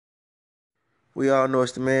We all know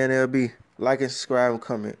it's the man LB. Like and subscribe and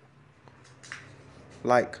comment.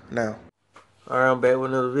 Like now. Alright, I'm back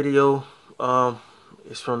with another video.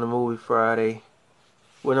 It's from the movie Friday.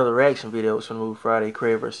 With another reaction video. It's from the movie Friday,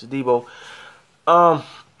 Craig versus Debo. I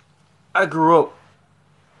grew up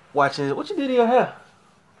watching it. What you did to your hair?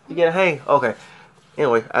 You get a hang? Okay.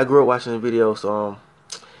 Anyway, I grew up watching the video, so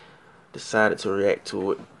decided to react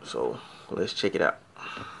to it. So let's check it out.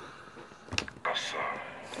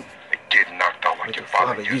 Get knocked out like your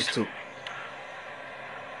father used to.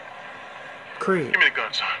 Craig. Give me the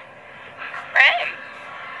gun, son.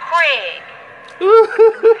 Craig.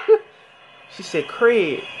 She said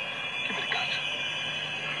Craig. Give me the gun,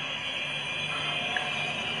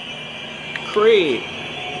 son. Craig.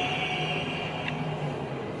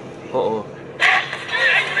 Uh-oh.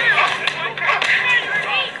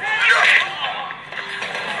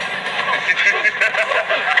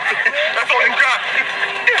 That's all you got.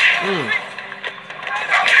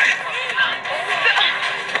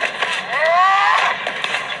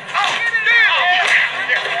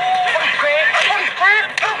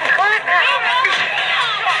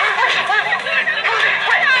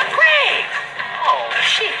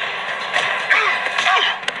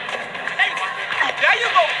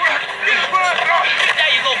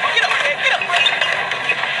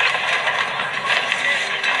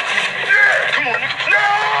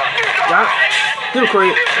 Get him,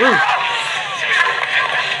 Craig. This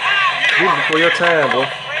is before your time, boy.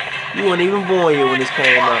 You weren't even born yet when this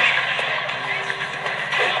came out.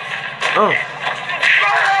 Oh.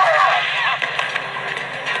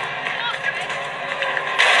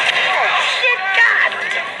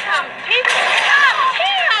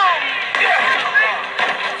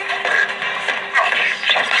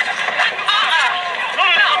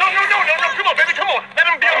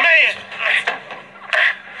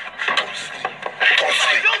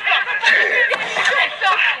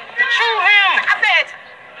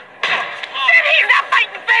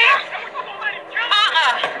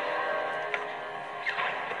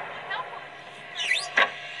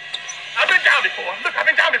 Look, I've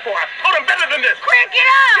been down before. I told him better than this. Craig, get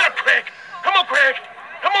up! Get up, Craig. Come on, Craig.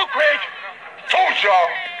 Come on, Craig. Told y'all.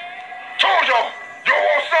 Told y'all. You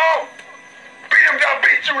want some? Beat him down,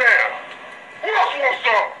 beat you down. Who else wants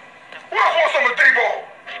some? Who else wants some of Debo?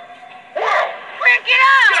 Well. Craig, get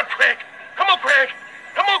up! Get up, Craig. Come on, Craig.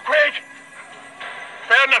 Come on, Craig.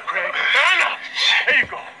 Fair enough, Craig. Fair enough. There you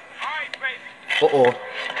go. All right, Craig. Uh-oh.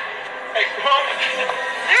 Hey, come on.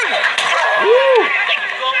 Woo!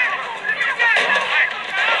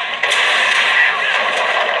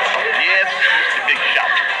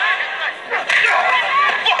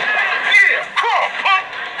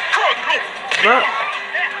 Fuck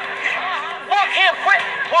him, quit.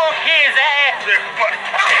 Fuck his ass. That's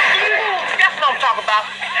what I'm talking about.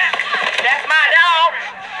 That's my dog.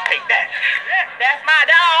 Take that. That's my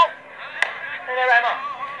dog. Say that right now.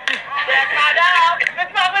 That's my dog.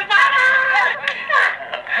 That's my dog.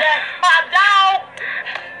 That's my dog.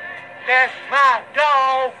 That's my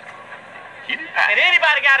dog. And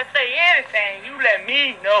anybody got to say anything, you let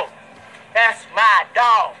me know. That's my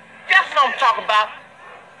dog. That's what I'm talking about.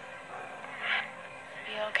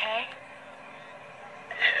 You okay?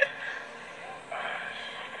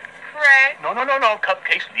 Craig? No,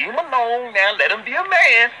 Cupcakes, leave him alone now. Let him be a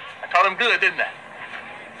man. I taught him good, didn't I?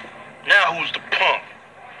 Now who's the punk?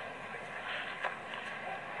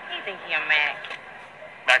 You think he a man?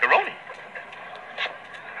 Macaroni.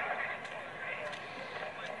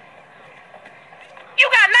 You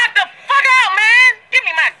got knocked the fuck out, man! Give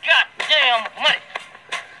me my goddamn money.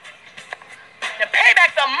 The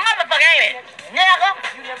payback's a motherfucker, ain't it? Nigga!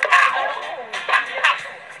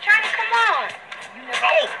 Johnny, come on.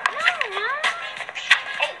 Oh! Come on,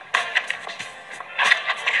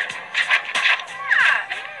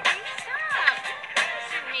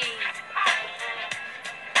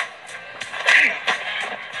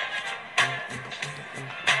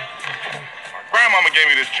 My grandmama gave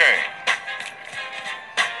me this chain.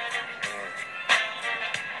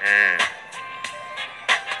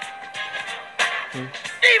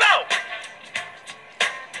 Debo!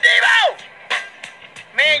 Debo!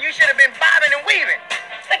 Man, you should have been bobbing and weaving.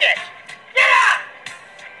 Look at you. Get up!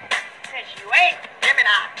 Yes, you ain't. Let me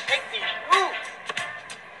now take these rules.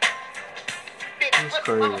 That's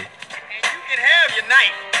crazy. And you can have your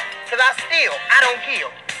knife, because I don't kill.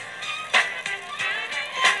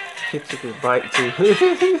 He took his bite too.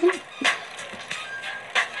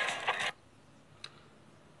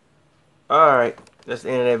 Alright, that's the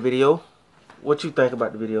end of that video. What you think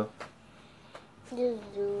about the video?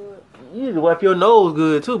 Just do it. You need to wipe your nose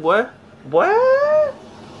good too, boy. Boy, you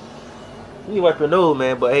need to wipe your nose,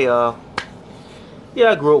 man. But hey,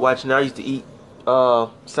 Yeah, I grew up watching it. I used to eat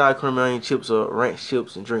sour cream and onion chips or ranch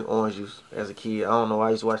chips and drink orange juice as a kid. I don't know.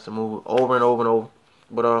 I used to watch the movie over and over and over.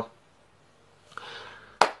 But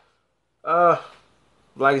uh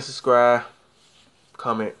like and subscribe,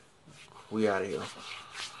 comment. We out of here.